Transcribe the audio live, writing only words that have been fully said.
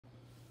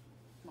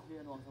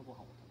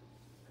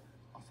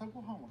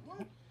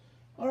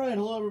All right,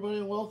 hello everybody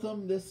and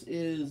welcome. This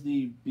is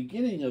the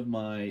beginning of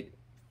my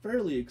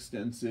fairly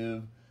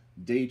extensive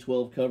Day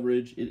 12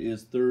 coverage. It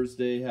is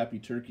Thursday. Happy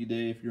Turkey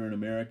Day if you're in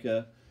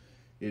America.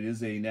 It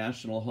is a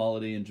national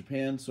holiday in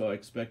Japan, so I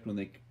expect when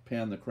they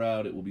pan the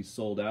crowd it will be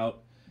sold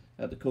out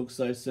at the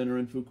Kokusai Center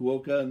in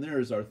Fukuoka. And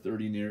there is our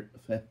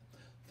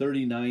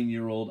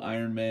 39-year-old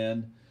Iron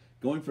Man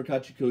going for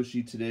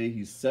Kachikoshi today.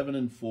 He's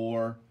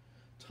 7-4.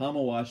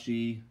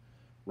 Tamawashi,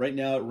 right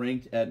now it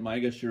ranked at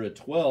Maegashira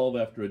 12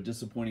 after a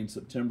disappointing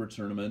September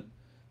tournament,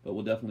 but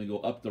will definitely go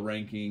up the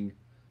ranking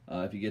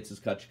if he gets his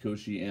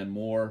Kachikoshi and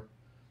more.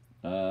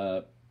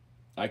 I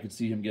could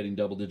see him getting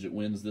double-digit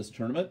wins this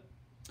tournament.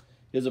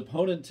 His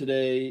opponent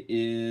today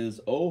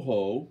is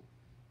Oho,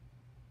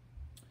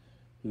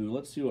 who,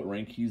 let's see what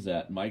rank he's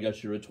at.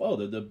 Maegashira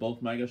 12. They're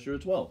both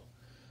Maegashira 12.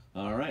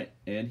 All right,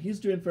 and he's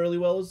doing fairly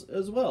well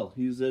as well.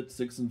 He's at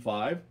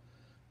 6-5.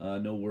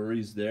 No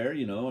worries there,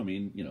 he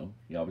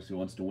obviously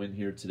wants to win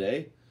here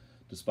today,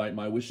 despite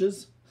my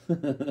wishes,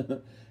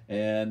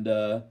 and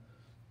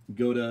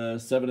go to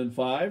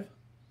 7-5,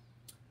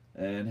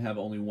 and have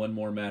only one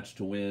more match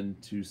to win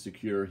to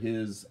secure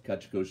his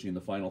Kachikoshi in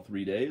the final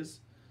 3 days.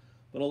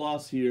 But a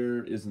loss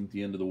here isn't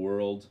the end of the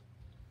world.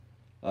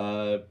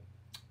 I'm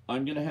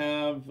going to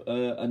have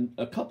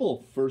a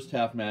couple first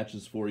half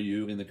matches for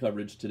you in the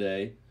coverage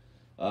today.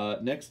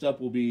 Next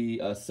up will be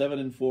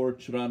 7-4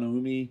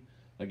 Churanoumi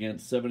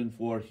against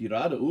 7-4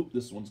 Hirata. Oop,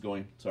 this one's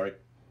going. Sorry.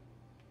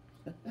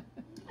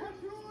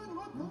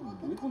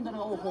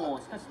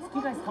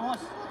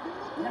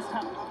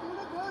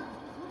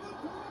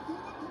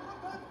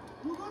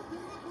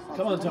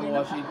 Come on,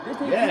 Tamawashi.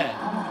 Yeah.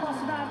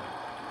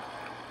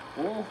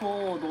 王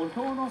鵬土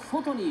俵の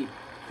外に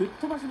吹っ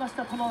飛ばしまし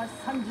た玉鷲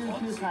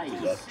39歳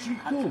勝ち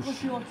越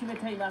しを決め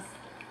ています。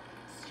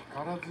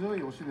力強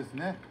い押しです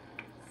ね。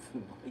す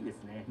ごいで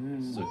すね。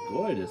す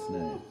ごいです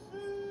ね。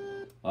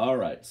All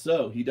right,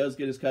 so he does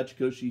get his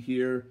Kachikoshi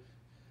here.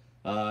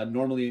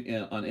 Normally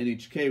on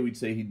NHK, we'd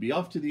say he'd be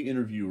off to the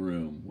interview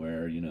room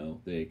where,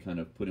 they kind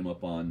of put him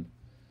up on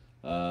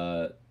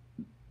the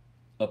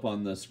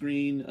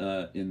screen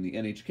in the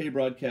NHK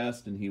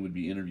broadcast, and he would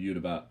be interviewed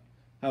about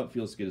how it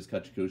feels to get his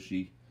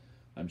Kachikoshi.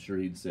 I'm sure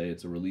he'd say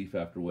it's a relief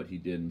after what he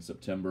did in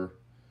September,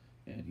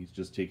 and he's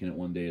just taking it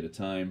one day at a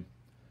time.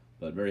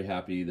 But very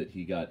happy that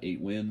he got 8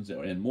 wins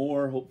and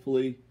more,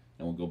 hopefully,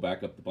 and we'll go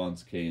back up the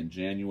Bansuke in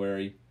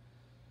January.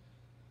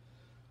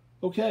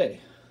 Okay.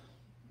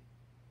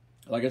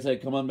 Like I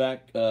said, come on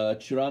back.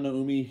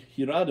 Churanoumi,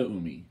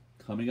 Hiradaumi,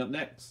 coming up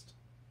next.